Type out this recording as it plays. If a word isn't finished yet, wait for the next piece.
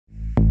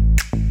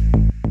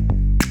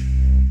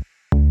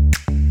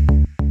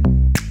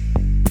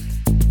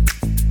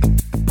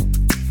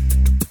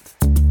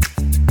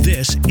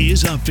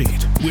is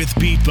Upbeat with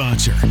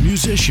beatboxer,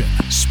 musician,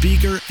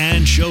 speaker,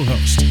 and show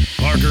host,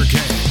 Parker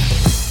Kane.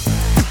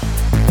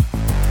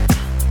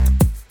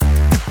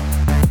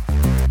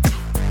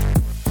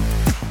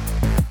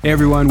 Hey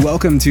everyone,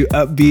 welcome to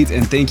Upbeat,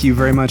 and thank you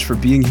very much for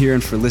being here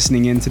and for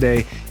listening in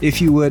today.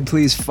 If you would,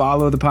 please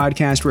follow the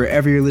podcast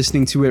wherever you're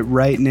listening to it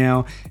right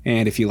now.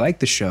 And if you like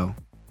the show,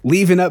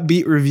 leave an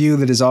Upbeat review.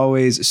 That is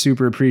always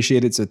super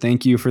appreciated, so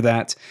thank you for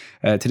that.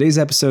 Today's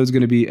episode is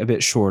going to be a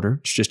bit shorter.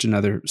 It's just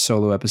another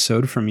solo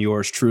episode from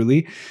yours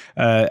truly.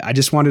 I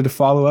just wanted to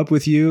follow up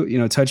with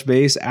you, touch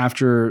base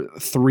after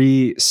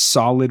 3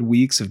 solid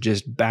weeks of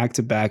just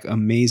back-to-back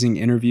amazing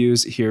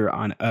interviews here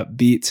on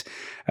Upbeat.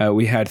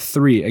 We had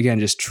 3, again,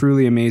 just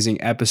truly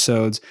amazing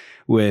episodes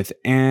with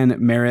Ann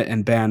Merritt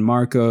and Ban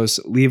Marcos,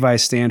 Levi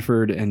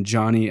Stanford and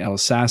Johnny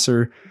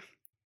Elsasser.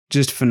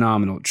 Just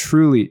phenomenal,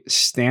 truly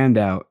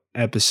standout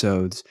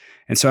episodes.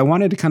 And so I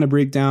wanted to kind of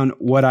break down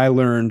what I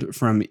learned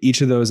from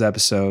each of those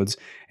episodes.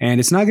 And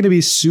it's not going to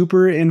be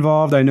super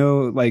involved. I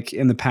know like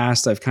in the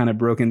past, I've kind of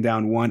broken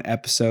down one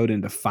episode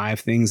into 5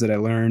 things that I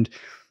learned.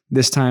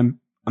 This time,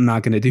 I'm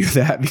not going to do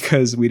that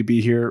because we'd be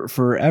here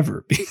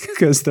forever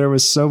because there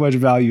was so much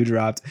value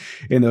dropped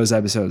in those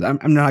episodes.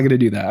 I'm not going to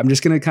do that. I'm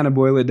just going to kind of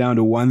boil it down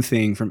to one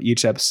thing from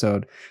each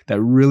episode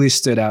that really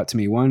stood out to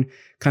me, one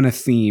kind of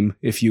theme,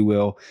 if you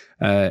will,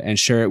 and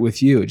share it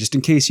with you just in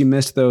case you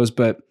missed those.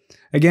 But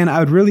again, I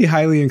would really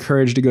highly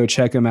encourage to go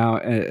check them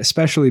out,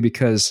 especially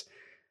because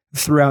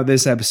throughout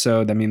this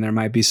episode, there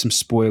might be some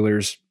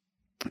spoilers,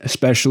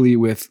 especially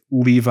with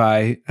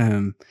Levi.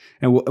 And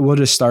we'll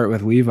just start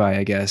with Levi,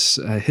 I guess.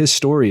 His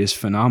story is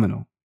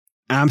phenomenal.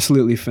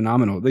 Absolutely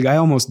phenomenal. The guy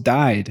almost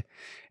died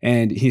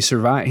and he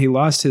survived. He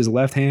lost his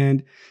left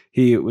hand.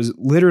 He was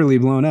literally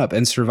blown up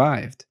and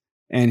survived.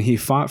 And he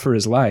fought for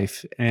his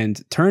life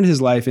and turned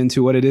his life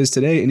into what it is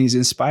today. And he's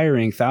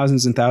inspiring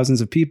thousands and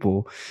thousands of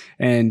people.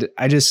 And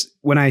I just,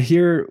 when I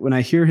hear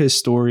his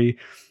story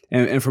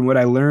and from what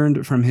I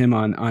learned from him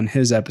on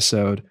his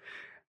episode,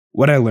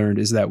 what I learned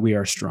is that we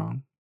are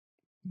strong.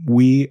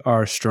 We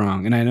are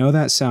strong. And I know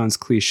that sounds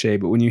cliche,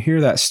 but when you hear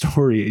that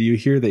story, you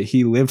hear that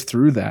he lived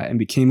through that and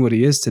became what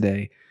he is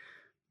today.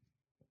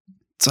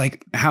 It's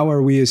like, how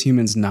are we as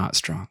humans not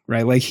strong,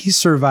 right? Like he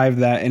survived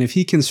that. And if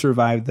he can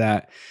survive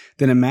that,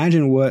 then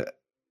imagine what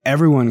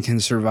everyone can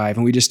survive.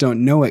 And we just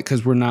don't know it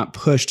because we're not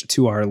pushed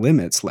to our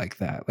limits like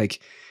that. Like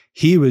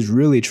he was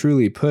really,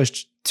 truly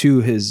pushed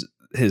to his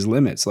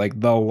limits, like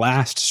the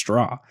last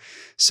straw.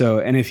 So,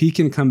 and if he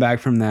can come back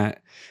from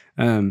that,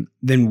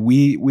 then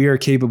we are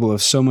capable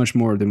of so much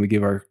more than we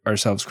give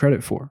ourselves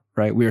credit for,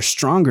 right? We are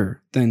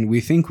stronger than we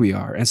think we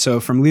are. And so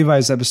from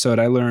Levi's episode,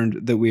 I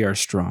learned that we are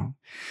strong.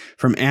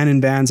 From Ann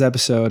and Ban's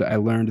episode, I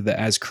learned that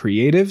as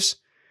creatives,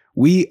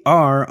 we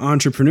are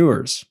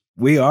entrepreneurs.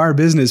 We are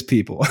business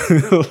people.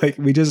 Like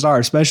we just are,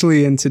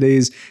 especially in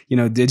today's,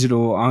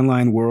 digital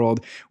online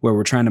world where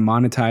we're trying to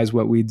monetize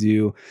what we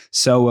do,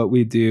 sell what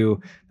we do,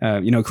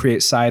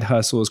 create side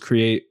hustles,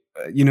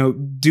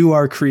 do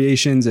our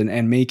creations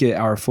and make it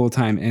our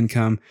full-time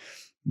income.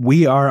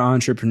 We are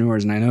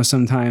entrepreneurs. And I know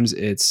sometimes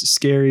it's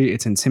scary,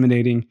 it's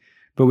intimidating,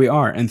 but we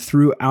are. And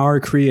through our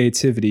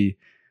creativity,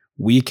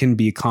 we can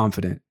be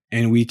confident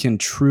and we can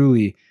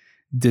truly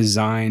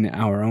design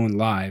our own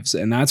lives.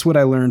 And that's what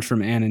I learned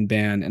from Ann and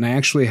Ban. And I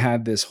actually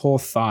had this whole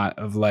thought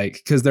of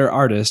because they're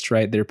artists,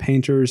 right? They're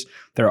painters,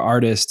 they're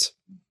artists.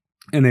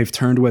 And they've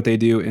turned what they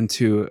do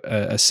into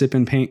a sip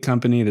and paint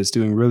company that's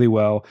doing really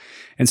well.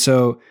 And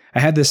so I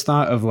had this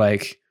thought of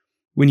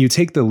when you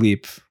take the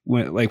leap,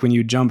 when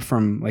you jump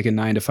from a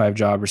 9-to-5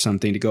 job or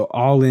something to go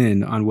all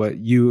in on what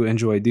you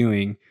enjoy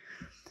doing,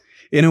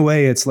 in a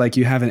way, it's like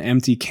you have an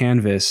empty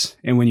canvas.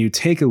 And when you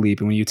take a leap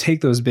and when you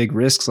take those big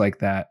risks like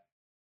that,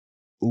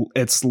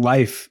 it's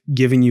life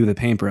giving you the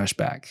paintbrush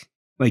back.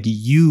 Like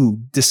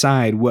you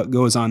decide what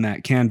goes on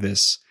that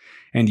canvas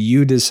and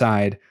you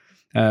decide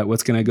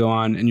what's going to go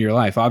on in your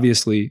life.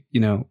 Obviously,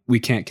 we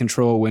can't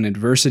control when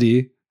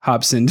adversity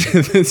hops into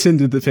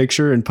the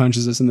picture and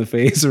punches us in the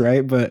face,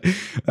 right? But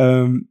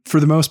for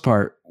the most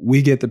part,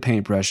 we get the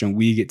paintbrush and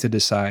we get to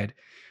decide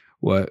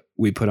what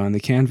we put on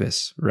the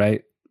canvas,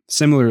 right?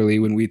 Similarly,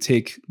 when we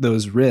take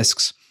those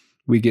risks,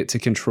 we get to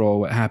control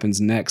what happens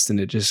next. And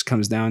it just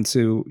comes down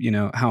to,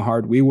 how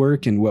hard we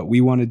work and what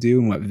we want to do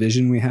and what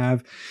vision we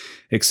have,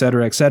 et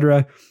cetera, et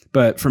cetera.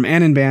 But from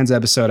Ann and Ban's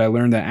episode, I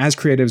learned that as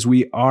creatives,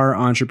 we are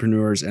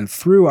entrepreneurs. And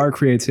through our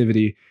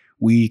creativity,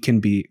 we can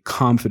be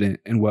confident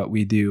in what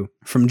we do.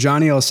 From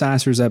Johnny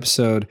Elsasser's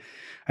episode,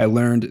 I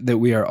learned that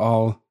we are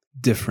all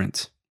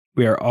different.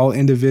 We are all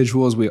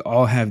individuals. We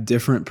all have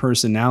different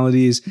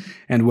personalities.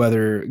 And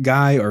whether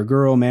guy or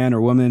girl, man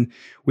or woman,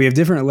 we have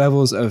different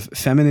levels of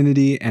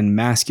femininity and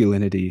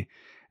masculinity.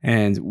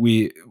 And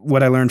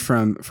what I learned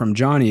from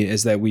Johnny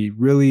is that we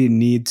really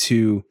need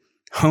to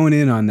hone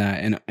in on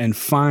that and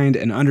find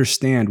and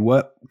understand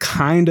what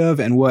kind of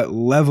and what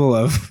level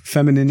of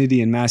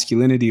femininity and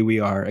masculinity we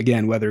are,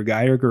 again, whether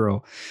guy or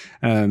girl,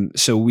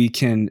 so we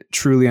can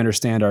truly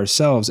understand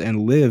ourselves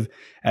and live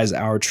as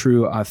our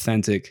true,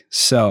 authentic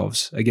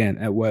selves, again,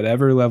 at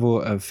whatever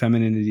level of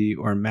femininity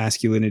or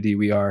masculinity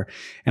we are.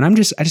 And I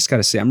just got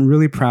to say, I'm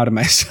really proud of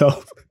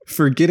myself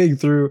for getting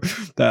through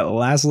that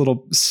last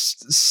little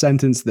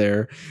sentence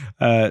there,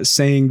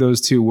 saying those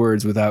two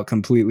words without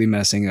completely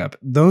messing up.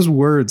 Those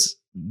words,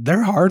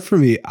 they're hard for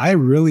me. I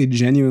really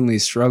genuinely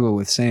struggle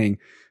with saying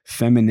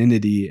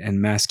femininity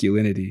and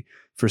masculinity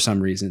for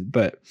some reason,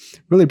 but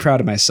really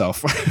proud of myself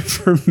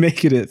for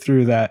making it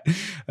through that.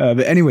 But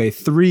anyway,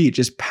 3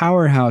 just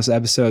powerhouse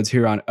episodes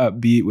here on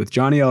Upbeat with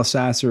Johnny L.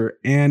 Sasser,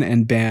 Ann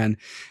and Ban,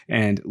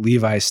 and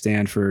Levi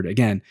Stanford.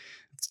 Again,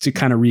 to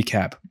kind of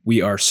recap,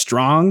 we are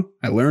strong.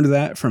 I learned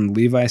that from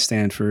Levi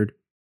Stanford.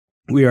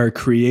 We are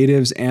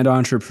creatives and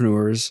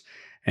entrepreneurs,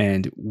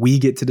 and we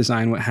get to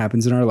design what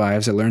happens in our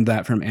lives. I learned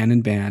that from Ann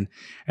and Ban.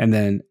 And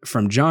then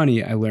from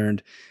Johnny, I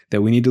learned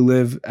that we need to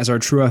live as our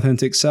true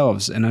authentic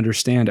selves and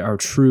understand our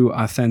true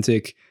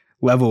authentic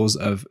levels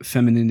of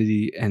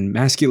femininity and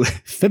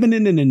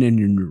femininity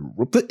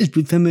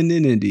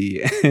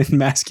and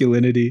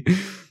masculinity.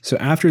 So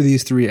after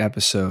these 3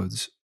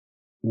 episodes,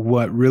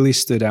 what really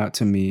stood out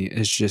to me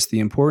is just the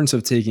importance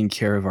of taking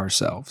care of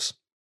ourselves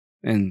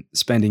and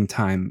spending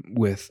time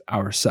with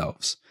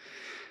ourselves.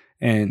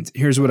 And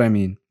here's what I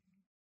mean.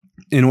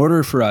 In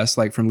order for us,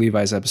 like from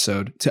Levi's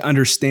episode, to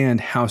understand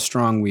how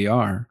strong we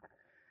are,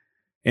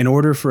 in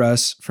order for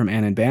us from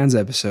Ann and Ban's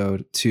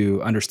episode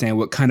to understand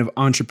what kind of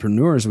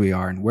entrepreneurs we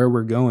are and where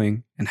we're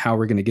going and how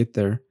we're going to get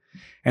there,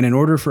 and in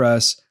order for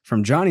us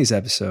from Johnny's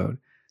episode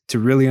to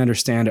really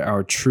understand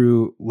our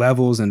true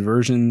levels and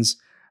versions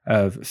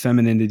of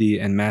femininity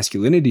and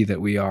masculinity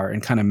that we are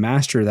and kind of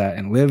master that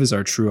and live as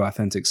our true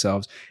authentic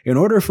selves, in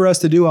order for us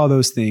to do all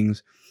those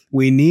things,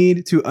 we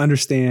need to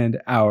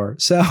understand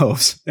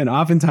ourselves. And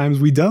oftentimes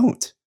we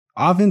don't.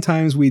 I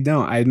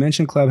had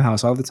mentioned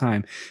Clubhouse all the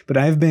time, but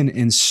I've been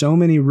in so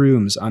many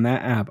rooms on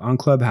that app, on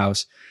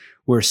Clubhouse,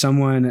 where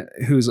someone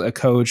who's a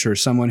coach or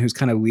someone who's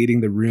kind of leading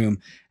the room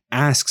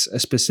asks a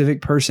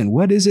specific person,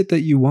 what is it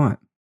that you want?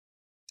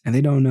 And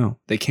they don't know.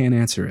 They can't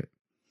answer it.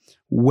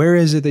 Where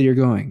is it that you're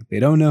going? They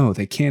don't know.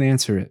 They can't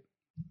answer it.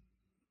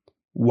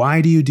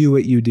 Why do you do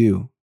what you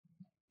do?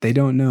 They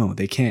don't know.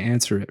 They can't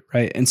answer it,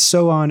 right? And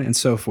so on and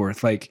so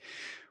forth. Like,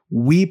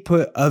 we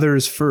put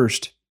others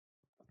first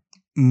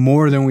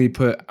more than we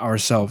put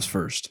ourselves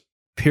first.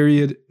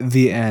 Period.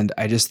 The end.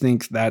 I just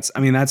think that's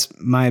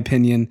my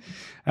opinion.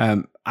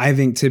 I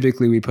think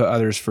typically we put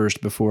others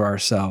first before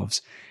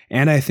ourselves.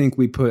 And I think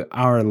we put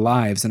our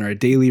lives and our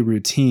daily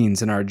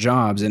routines and our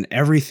jobs and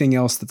everything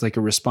else that's like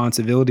a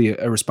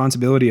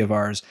responsibility of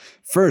ours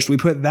first. We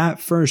put that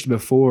first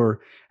before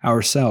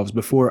ourselves,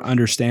 before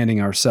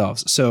understanding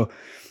ourselves. So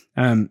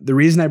the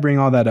reason I bring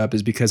all that up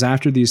is because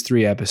after these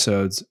 3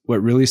 episodes,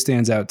 what really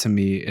stands out to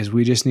me is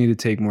we just need to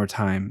take more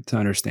time to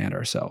understand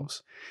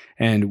ourselves.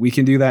 And we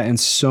can do that in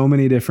so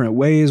many different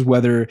ways,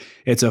 whether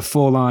it's a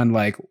full-on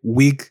like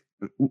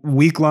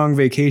week-long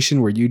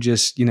vacation where you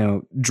just,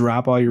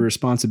 drop all your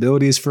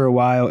responsibilities for a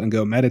while and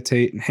go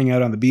meditate and hang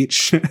out on the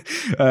beach.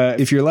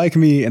 If you're like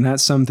me and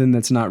that's something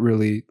that's not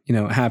really,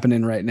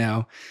 happening right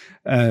now,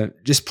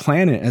 just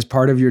plan it as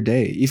part of your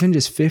day, even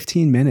just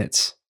 15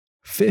 minutes.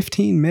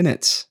 15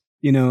 minutes.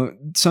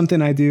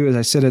 Something I do is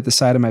I sit at the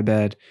side of my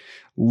bed,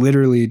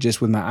 literally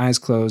just with my eyes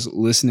closed,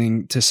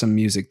 listening to some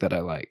music that I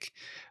like.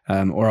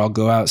 Or I'll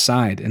go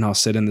outside and I'll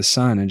sit in the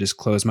sun and just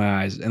close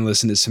my eyes and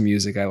listen to some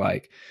music I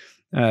like.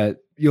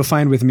 You'll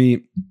find with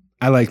me,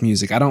 I like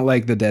music. I don't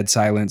like the dead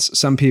silence.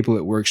 Some people,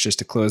 it works just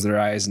to close their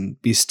eyes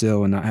and be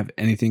still and not have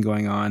anything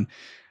going on.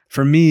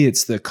 For me,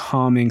 it's the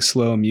calming,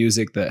 slow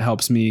music that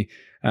helps me.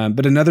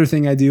 But another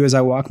thing I do is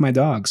I walk my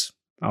dogs.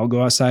 I'll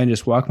go outside and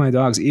just walk my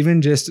dogs,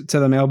 even just to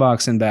the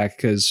mailbox and back,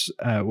 because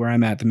where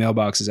I'm at, the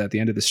mailbox is at the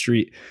end of the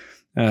street.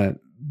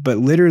 But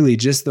literally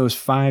just those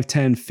 5,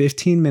 10,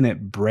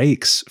 15-minute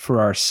breaks for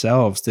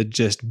ourselves to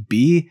just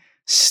be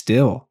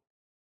still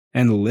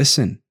and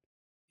listen.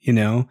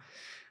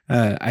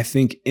 I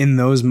think in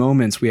those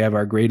moments, we have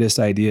our greatest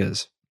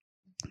ideas.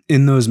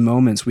 In those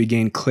moments, we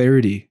gain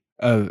clarity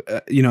of,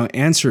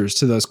 answers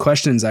to those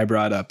questions I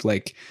brought up,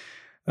 like,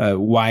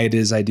 why it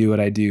is I do what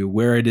I do,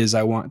 where it is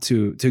I want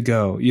to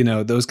go,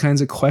 those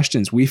kinds of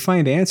questions. We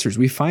find answers.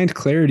 We find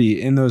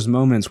clarity in those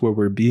moments where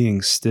we're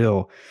being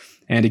still.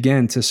 And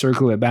again, to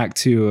circle it back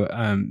to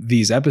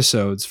these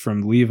episodes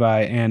from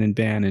Levi, Ann and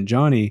Ban and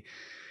Johnny,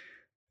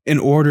 in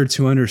order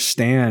to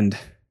understand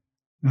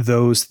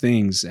those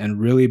things and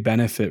really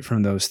benefit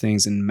from those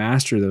things and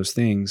master those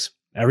things,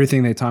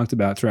 everything they talked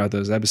about throughout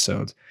those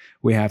episodes,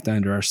 we have to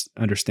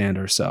understand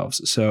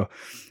ourselves. So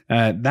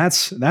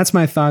that's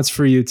my thoughts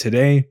for you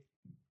today.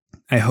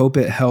 I hope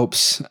it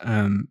helps.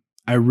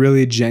 I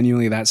really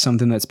genuinely, that's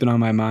something that's been on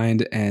my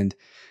mind, and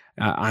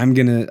I'll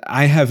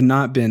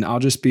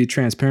just be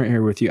transparent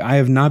here with you. I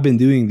have not been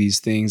doing these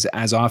things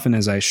as often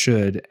as I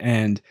should.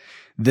 And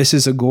this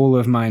is a goal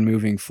of mine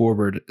moving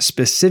forward,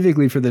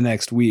 specifically for the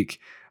next week.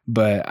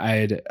 But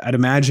I'd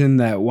imagine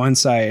that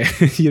once I,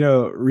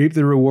 reap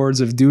the rewards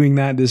of doing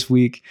that this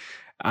week,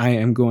 I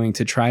am going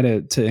to try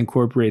to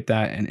incorporate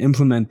that and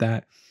implement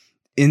that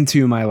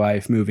into my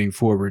life moving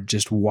forward.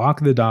 Just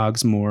walk the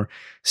dogs more,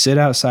 sit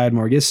outside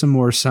more, get some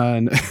more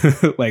sun,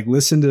 like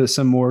listen to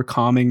some more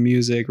calming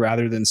music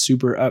rather than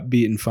super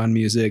upbeat and fun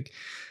music.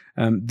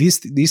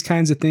 These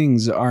kinds of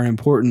things are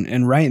important.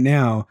 And right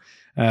now,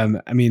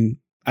 I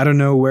don't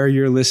know where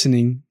you're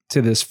listening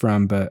to this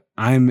from, but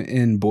I'm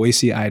in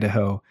Boise,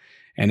 Idaho,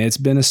 and it's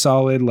been a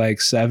solid like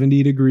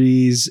 70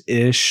 degrees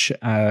ish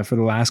for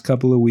the last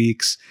couple of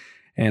weeks.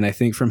 And I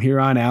think from here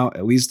on out,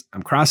 at least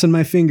I'm crossing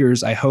my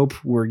fingers. I hope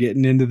we're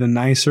getting into the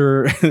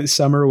nicer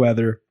summer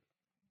weather.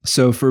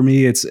 So for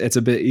me, it's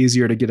a bit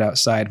easier to get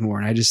outside more.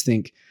 And I just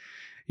think,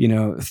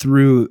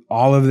 through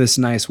all of this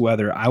nice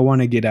weather, I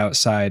want to get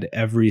outside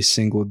every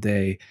single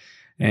day.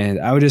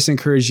 And I would just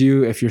encourage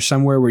you, if you're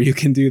somewhere where you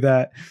can do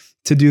that,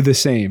 to do the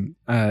same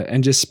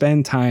and just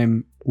spend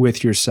time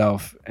with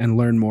yourself and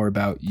learn more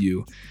about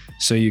you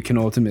so you can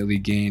ultimately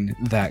gain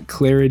that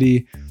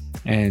clarity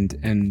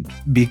and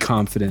be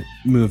confident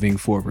moving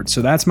forward.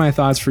 So that's my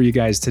thoughts for you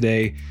guys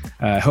today.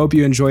 I hope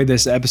you enjoyed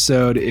this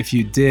episode. If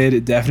you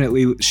did,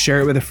 definitely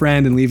share it with a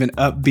friend and leave an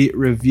upbeat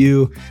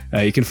review.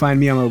 You can find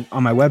me on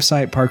my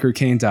website,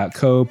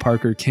 parkerkane.co,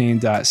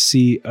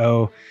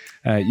 parkerkane.co.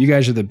 You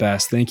guys are the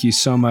best. Thank you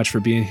so much for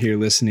being here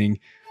listening.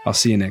 I'll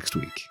see you next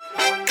week.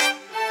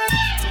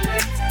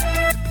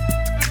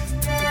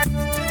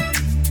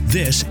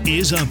 This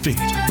is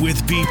Upbeat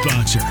with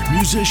beatboxer,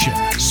 musician,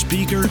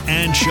 speaker,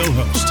 and show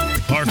host,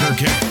 Parker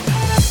Kane.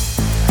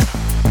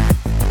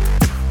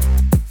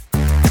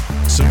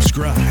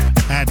 Subscribe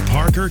at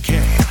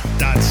parkerkane.co.